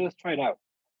well, let us try it out.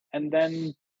 And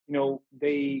then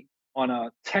they, on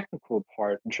a technical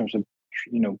part, in terms of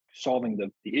solving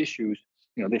the issues,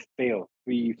 they failed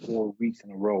 3-4 weeks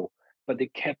in a row, but they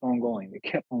kept on going, they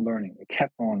kept on learning, they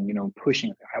kept on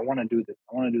pushing. I want to do this,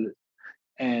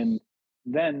 and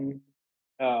then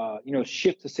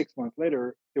shift to 6 months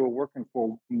later, they were working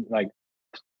for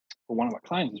one of our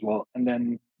clients as well. And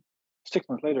then 6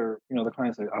 months later, the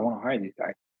client said, I want to hire these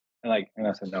guys. And I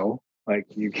said, no, like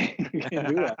you can't do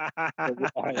that.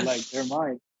 They're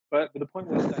mine. But the point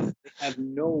was that they had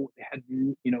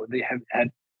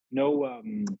no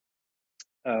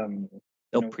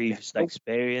previous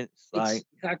experience,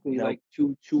 exactly,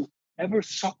 to ever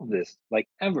solve this,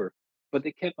 ever. But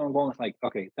they kept on going. Like,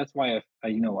 okay, that's why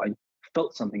I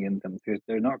felt something in them, because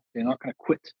they're not going to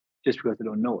quit just because they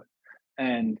don't know it.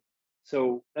 And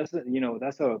so that's a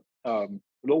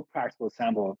low practical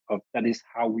example of that is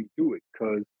how we do it.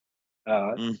 Because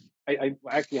I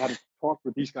actually had a talk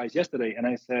with these guys yesterday, and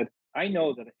I said, I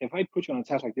know that if I put you on a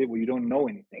task like this where you don't know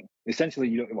anything,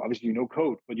 essentially, obviously you know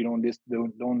code, but you don't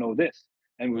know this,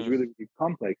 and it was really, really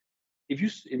complex. If you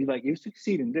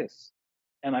succeed in this,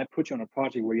 and I put you on a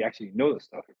project where you actually know the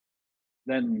stuff,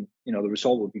 then the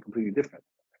result will be completely different.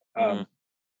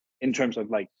 In terms of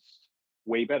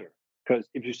way better. Because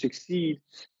if you succeed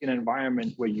in an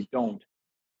environment where you don't,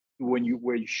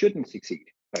 where you shouldn't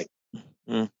succeed, right?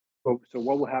 So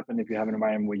what will happen if you have an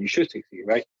environment where you should succeed,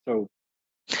 right? So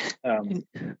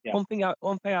one thing I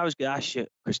was going to ask you,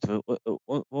 Christoffer,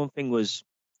 one thing was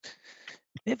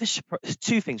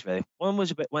two things really. One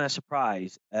was a bit when I was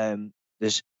surprised.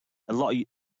 There's a lot of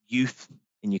youth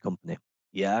in your company,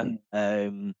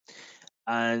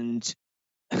 and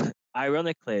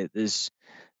ironically,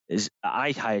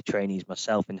 I hire trainees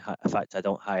myself. In fact, I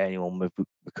don't hire anyone with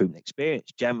recruitment experience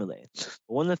generally. But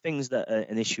one of the things that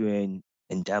an issue in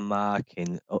Denmark,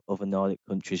 in other Nordic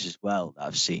countries as well, that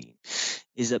I've seen,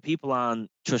 is that people aren't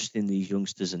trusting these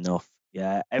youngsters enough.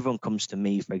 Yeah, everyone comes to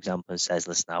me, for example, and says,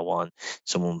 "Listen, I want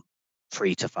someone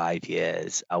 3 to 5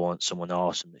 years. I want someone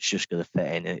awesome that's just going to fit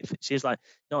in." And it seems like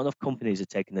not enough companies are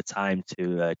taking the time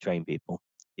to train people.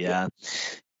 Yeah.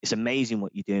 It's amazing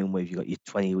what you're doing with. You've got your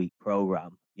 20-week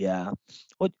program. Yeah.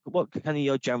 What kind of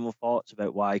your general thoughts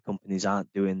about why companies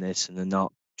aren't doing this and they're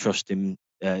not trusting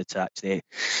to actually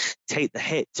take the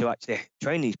hit to actually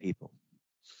train these people?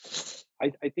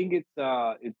 I think it's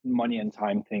money and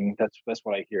time thing. That's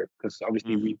what I hear, because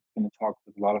obviously we've been in talk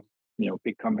with a lot of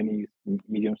big companies,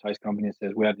 medium-sized companies,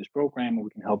 says we have this program and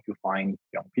we can help you find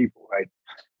young people, right?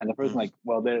 And the person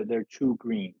well, they're too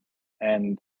green,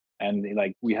 and and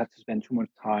we had to spend too much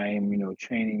time,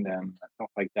 training them and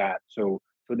stuff like that. So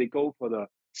they go for the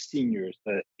seniors,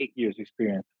 the 8 years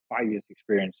experience, 5 years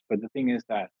experience. But the thing is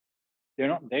that they're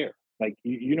not there. Like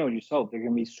you know yourself, they're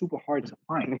gonna be super hard to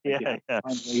find. Yeah,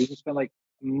 you can spend like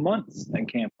months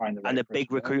and can't find the right and a person,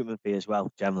 big recruitment fee as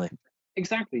well, generally.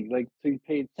 Exactly. Like, so you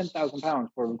paid £10,000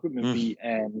 for a recruitment fee,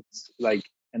 and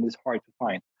it's hard to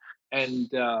find. And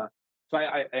so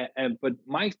but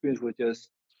my experience was just,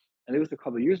 and it was a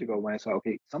couple of years ago when I saw,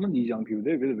 okay, some of these young people,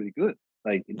 they're really, really good.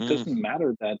 Like, it doesn't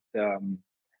matter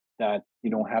that you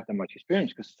don't have that much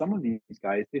experience, because some of these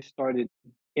guys, they started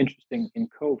interesting in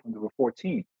code when they were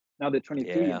 14. Now they're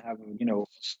 23 and have a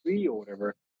degree or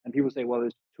whatever, and people say, well,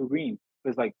 it's too green.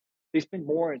 Because they spend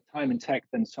more time in tech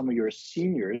than some of your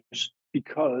seniors,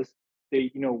 because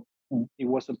they it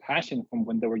was a passion from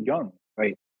when they were young,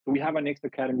 right? So we have our next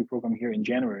academy program here in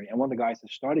January, and one of the guys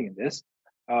that's starting in this,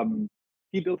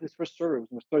 he built his first server when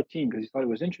he was 13 because he thought it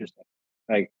was interesting.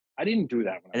 Like, I didn't do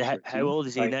that when I was 13. How old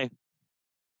is he now?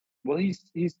 Well, he's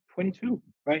 22,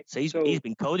 right? So he's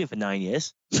been coding for 9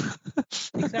 years.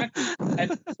 Exactly.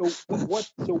 And so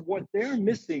what they're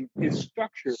missing is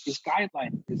structure, is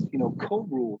guidelines, is code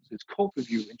rules, is code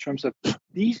review in terms of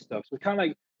these stuff. So it's kind of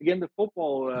like, again, the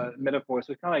football metaphor.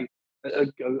 So it's kind of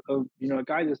like a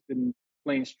guy that's been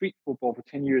playing street football for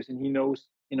 10 years, and he knows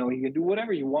he can do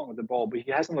whatever you want with the ball, but he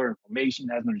hasn't learned formation,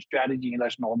 hasn't learned strategy, and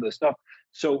all this stuff.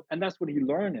 So, and that's what he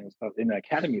learned and stuff in an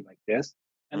academy like this.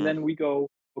 And then we go,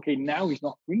 okay, now he's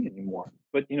not green anymore,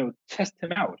 but test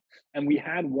him out. And we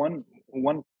had one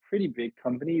pretty big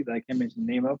company that I can't mention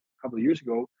the name of a couple of years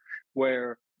ago,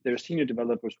 where their senior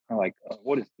developers were kind of like,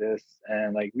 what is this?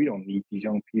 And like, we don't need these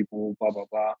young people, blah blah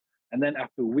blah. And then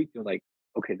after a week, they're like,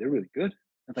 okay, they're really good.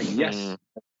 It's like, yes,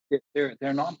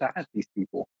 they're not bad, these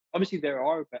people. Obviously, there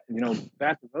are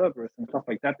bad developers and stuff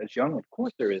like that. That's young, of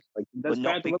course there is. Like, that's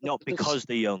but not because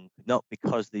they're young, not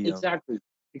because they're young. Exactly,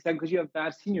 because you have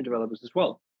bad senior developers as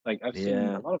well. Like, I've seen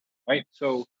a lot of, right?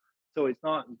 So it's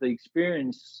not the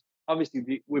experience.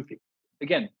 Obviously,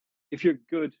 again, if you're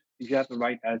good, if you have the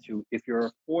right attitude, if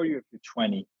you're 40 or if you're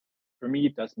 20, for me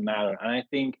it doesn't matter. And I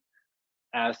think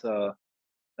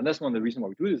and that's one of the reasons why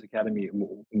we do this academy.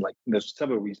 Like, there's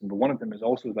several reasons, but one of them is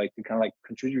also like to kind of like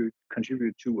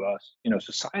contribute to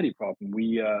society problem.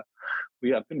 We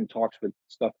have been in talks with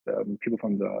people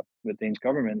from the Danish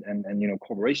government and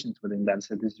corporations within that,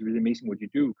 said this is really amazing what you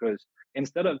do, because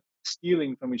instead of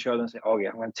stealing from each other and say, oh yeah,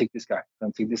 I'm going to take this guy, I'm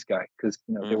going to take this guy because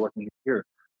they're working here,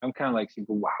 I'm kind of like saying,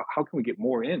 well, how can we get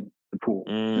more in the pool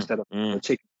instead of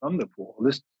taking from the pool?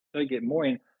 Let's try to get more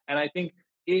in. And I think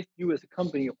if you as a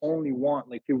company only want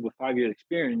like people with 5 years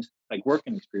experience, like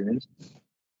working experience,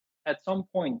 at some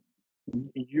point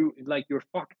you're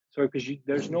fucked. So because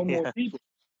there's no more people.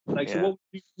 So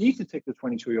you need to take the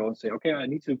 22-year-old and say, okay, I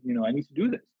need to do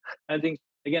this. And I think,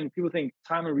 again, people think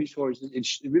time and resources,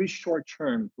 it's really short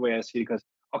term the way I see it, because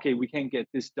okay, we can't get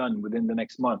this done within the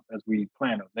next month as we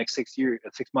plan, or next 6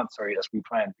 months, as we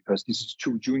plan, because this is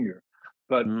too junior.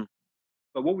 But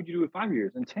what would you do in 5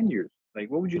 years and 10 years? Like,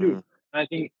 what would you do? And I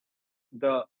think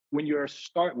when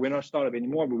we're not a startup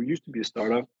anymore, but we used to be a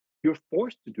startup, you're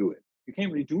forced to do it. You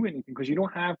can't really do anything because you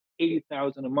don't have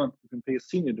 80,000 a month you can pay a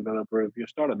senior developer if you're a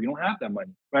startup. You don't have that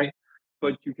money, right?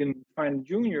 But you can find a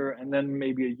junior, and then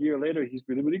maybe a year later he's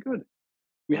really, really good.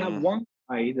 We have one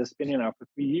guy that's been in now for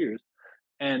 3 years,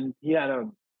 and he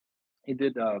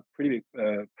did a pretty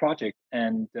big project,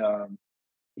 and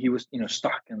he was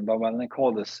stuck and blah blah. And I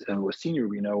called this a senior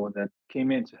that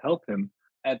came in to help him.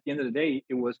 At the end of the day,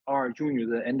 it was our junior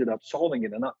that ended up solving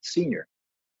it and not the senior.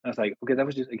 And I was like, okay, that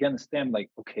was just again a stem.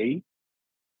 Like, okay,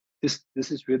 this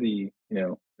is really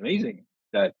amazing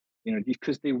that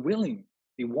because they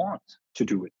want to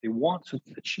do it, they want to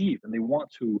achieve, and they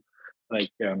want to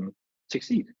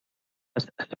succeed.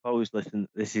 I suppose, listen,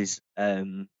 this is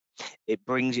it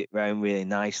brings it round really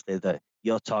nicely that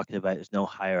you're talking about there's no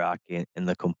hierarchy in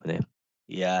the company.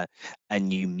 Yeah.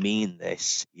 And you mean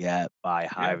this, by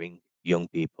hiring young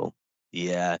people.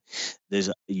 Yeah. There's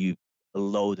a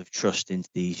load of trust into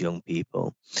these young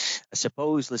people. I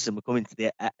suppose, listen, we're coming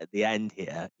to the end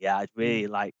here. Yeah, I'd really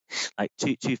like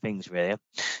two things really.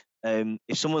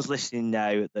 If someone's listening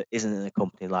now that isn't in a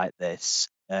company like this,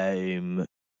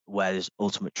 where there's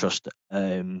ultimate trust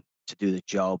to do the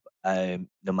job,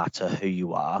 no matter who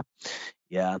you are,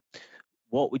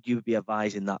 what would you be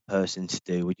advising that person to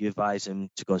do? Would you advise them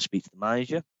to go and speak to the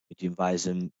manager? Would you advise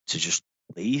them to just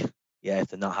leave? If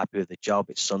they're not happy with the job,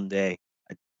 it's Sunday,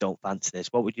 I don't fancy this.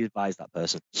 What would you advise that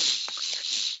person?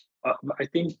 I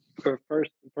think the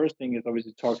first thing is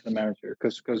obviously talk to the manager,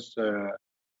 because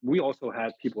we also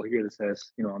had people here that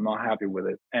says, I'm not happy with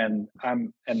it, and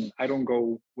I don't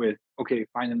go with, okay,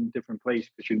 find a different place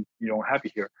because you don't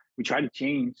happy here. We try to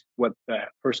change what that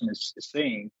person is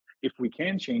saying. If we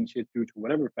can change it due to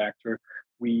whatever factor,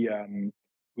 we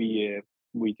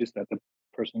we just let the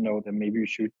person know that maybe you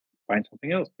should find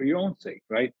something else for your own sake,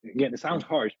 right? Again, it sounds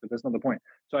harsh, but that's not the point.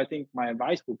 So I think my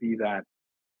advice will be that,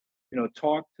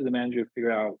 talk to the manager,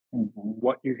 figure out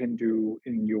what you can do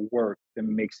in your work that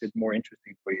makes it more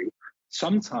interesting for you.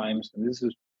 Sometimes, and this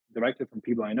is directly from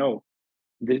people I know,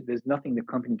 there's nothing the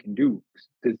company can do.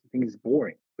 The thing is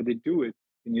boring, but they do it.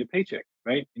 You need a paycheck,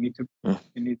 right? You need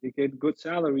to get good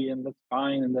salary, and that's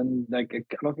fine. And then, like, I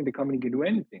don't think the company can do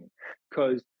anything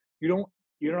because you don't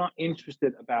you're not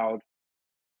interested about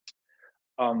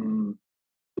um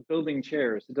building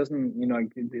chairs. It doesn't,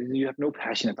 you have no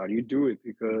passion about it. You do it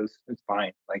because it's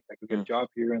fine. Like, I could get a job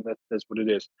here, and that's what it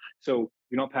is. So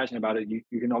you're not passionate about it.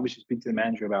 You can obviously speak to the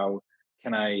manager about,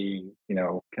 can I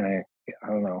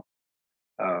don't know,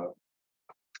 uh,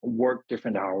 work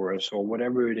different hours or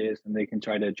whatever it is, and they can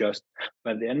try to adjust.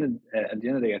 But at the end of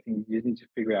the day, I think you need to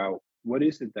figure out what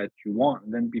is it that you want,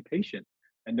 and then be patient,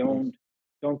 and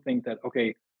don't think that,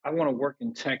 okay, I want to work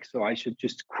in tech, so I should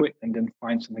just quit and then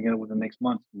find something else within the next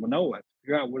month. Well, no, I have to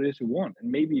figure out what it is you want,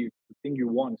 and maybe if the thing you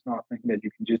want is not something that you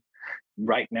can just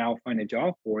right now find a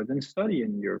job for. Then study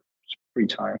in your free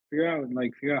time, figure out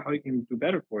how you can do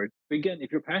better for it. But again,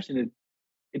 if you're passionate,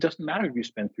 it doesn't matter if you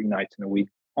spend 3 nights in a week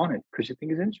on it because you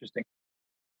think it's interesting.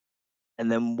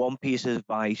 And then one piece of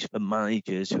advice for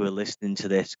managers who are listening to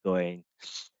this going,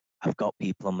 I've got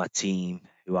people on my team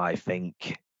who I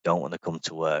think don't want to come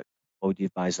to work. What would you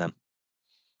advise them?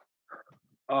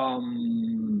 I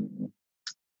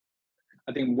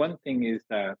think one thing is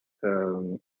that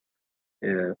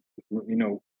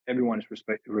everyone is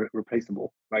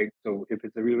replaceable, right? So if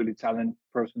it's a really, really talented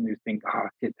person, you think,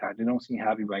 get that, they don't seem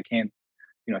happy, but I can't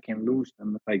lose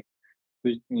them. It's like,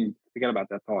 you forget about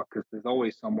that thought, because there's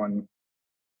always someone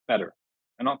better,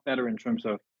 and not better in terms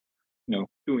of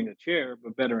doing the chair,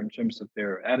 but better in terms of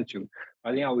their attitude.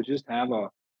 I think I would just have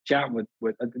a chat with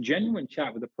a genuine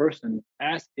chat with a person,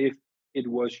 as if it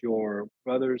was your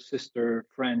brother, sister,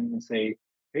 friend, and say,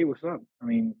 "Hey, what's up? I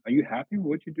mean, are you happy with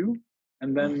what you do?"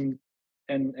 And then,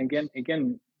 and again,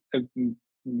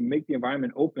 make the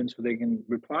environment open so they can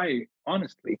reply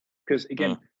honestly. Because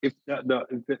again, if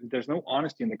there's no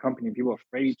honesty in the company, people are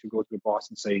afraid to go to the boss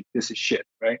and say, "This is shit,"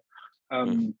 right?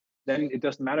 Then it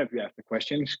doesn't matter if you ask the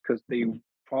questions, because they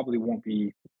probably won't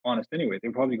be honest anyway. They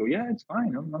probably go, "Yeah, it's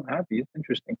fine. I'm happy. It's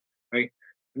interesting," right?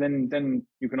 And then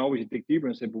you can always dig deeper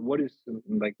and say, "But what is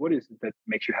it that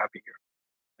makes you happy here?"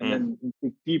 And then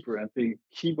dig deeper, and they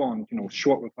keep on,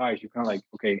 short replies. You're kind of like,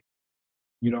 okay,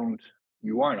 you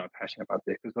are not passionate about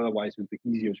this, because otherwise it would be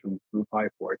easier to reply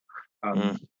for it.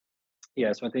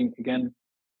 Yeah. So I think, again,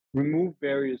 remove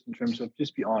barriers in terms of,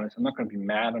 just be honest. I'm not going to be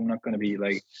mad. I'm not going to be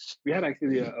like, we had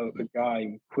actually a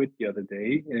guy quit the other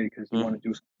day because he wanted to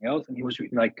do something else, and he was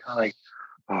like, kind of like,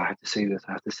 "Oh, I have to say this.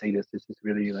 I have to say this. This is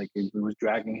really like," it was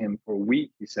dragging him for a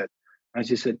week. He said, and I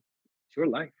just said, "It's your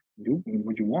life. Do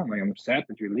what you want. Like, I'm sad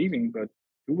that you're leaving, but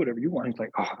do whatever you want." He's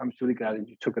like, "Oh, I'm really glad that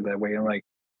you took it that way." I'm like,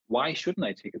 why shouldn't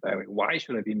I take it that way? Why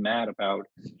should I be mad about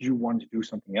you wanting to do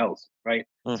something else, right?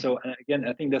 So, and again,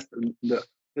 I think that's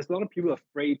there's a lot of people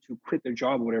afraid to quit their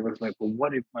job or whatever. It's like, well,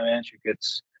 what if my manager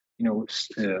gets,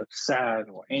 sad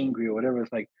or angry or whatever?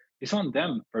 It's like, it's on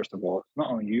them, first of all. It's not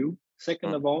on you.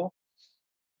 Second of all,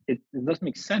 it doesn't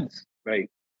make sense, right?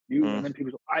 And then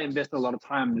people say, I invested a lot of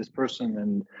time in this person,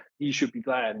 and he should be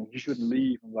glad, and he shouldn't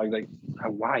leave. I'm like,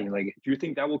 why? Like, do you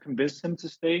think that will convince him to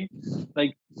stay?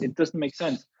 Like, it doesn't make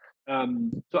sense.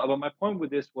 But my point with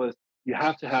this was, you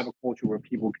have to have a culture where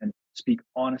people can speak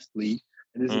honestly.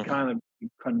 And this is kind of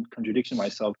contradiction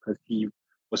myself, because he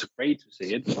was afraid to say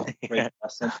it,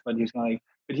 but he's like,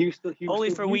 but he was still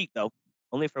only for a week though.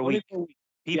 Only for a week.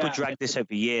 People drag this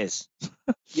over years.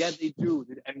 Yeah, they do.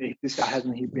 And this guy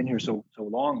hasn't been here so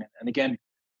long. And again,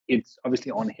 it's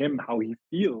obviously on him how he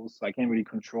feels. So I can't really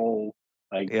control,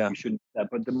 like, you shouldn't do that.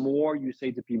 But the more you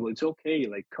say to people, it's okay,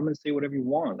 like, come and say whatever you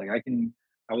want. Like,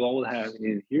 I will always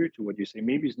adhere to what you say.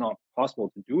 Maybe it's not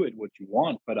possible to do it what you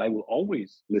want, but I will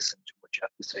always listen to what you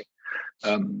have to say.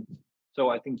 So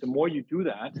I think the more you do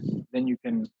that, then you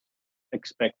can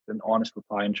expect an honest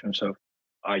reply in terms of,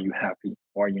 are you happy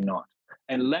or are you not?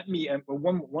 And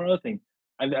one other thing,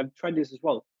 I've tried this as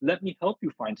well. Let me help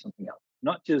you find something else.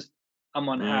 Not just, I'm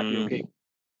unhappy. Okay,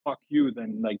 fuck you.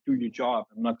 Then, like, do your job.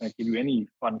 I'm not going to give you any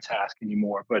fun task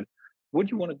anymore. But what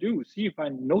do you want to do? See if I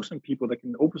know some people that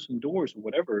can open some doors or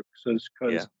whatever. Because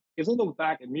if they look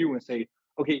back at MeeW and say,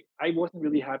 okay, I wasn't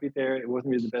really happy there. It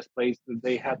wasn't really the best place.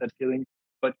 They had that feeling,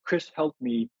 but Chris helped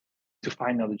me to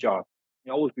find another job.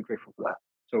 You always be grateful for that.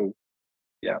 So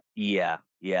yeah.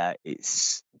 Yeah,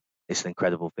 it's an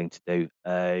incredible thing to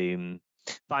do.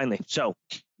 Finally, so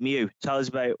MeeW, tell us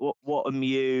about what are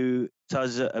MeeW. Tell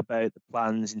us about the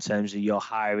plans in terms of your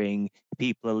hiring.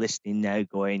 People are listening now,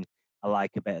 going, I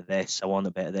like a bit of this. I want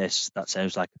a bit of this. That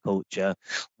sounds like a culture.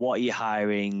 What are you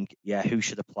hiring? Yeah, who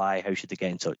should apply? How should they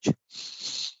get in touch?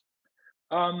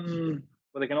 Well,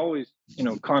 they can always,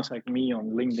 contact me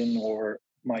on LinkedIn, or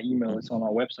my email is on our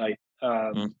website.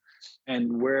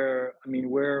 And we're kind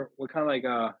of like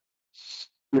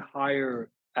we hire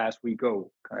as we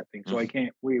go kind of thing. So I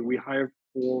can't. We hire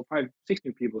 4, 5, 6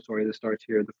 new people. Sorry, that starts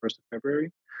here the 1st of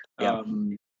February. Yeah.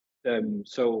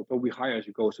 So, but we hire as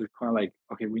you go. So it's kind of like,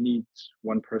 okay, we need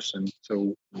one person.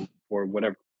 So for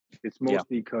whatever, it's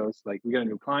mostly because like we get a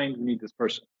new client, we need this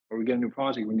person, or we get a new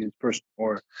project, we need this person,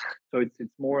 or so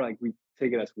it's more like we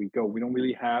take it as we go. We don't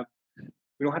have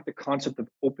the concept of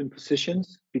open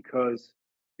positions, because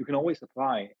you can always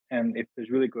apply, and if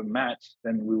there's really good match,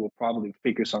 then we will probably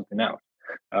figure something out.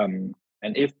 And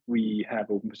if we have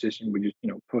open position, we just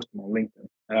post them on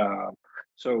LinkedIn.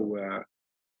 So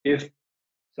if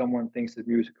someone thinks that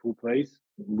MeeW is a cool place,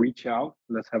 reach out,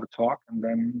 let's have a talk, and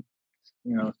then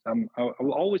I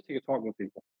will always take a talk with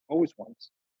people, always once.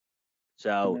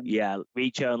 So yeah,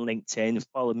 reach out on LinkedIn,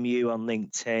 follow MeeW on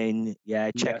LinkedIn. Yeah,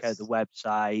 check out the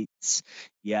websites.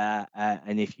 Yeah,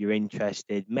 and if you're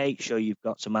interested, make sure you've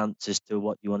got some answers to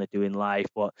what you want to do in life.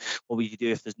 What would you do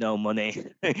if there's no money?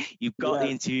 You've got the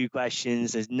interview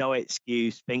questions. There's no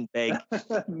excuse. Think big.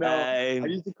 No, I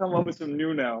need to come up with some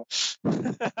new now.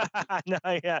 No,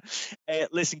 yeah.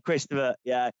 Listen, Christoffer.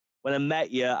 Yeah. When I met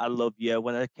you, I loved you.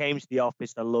 When I came to the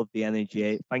office, I loved the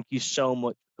energy. Thank you so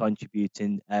much for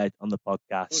contributing on the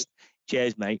podcast.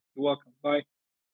 Cheers, mate. You're welcome. Bye.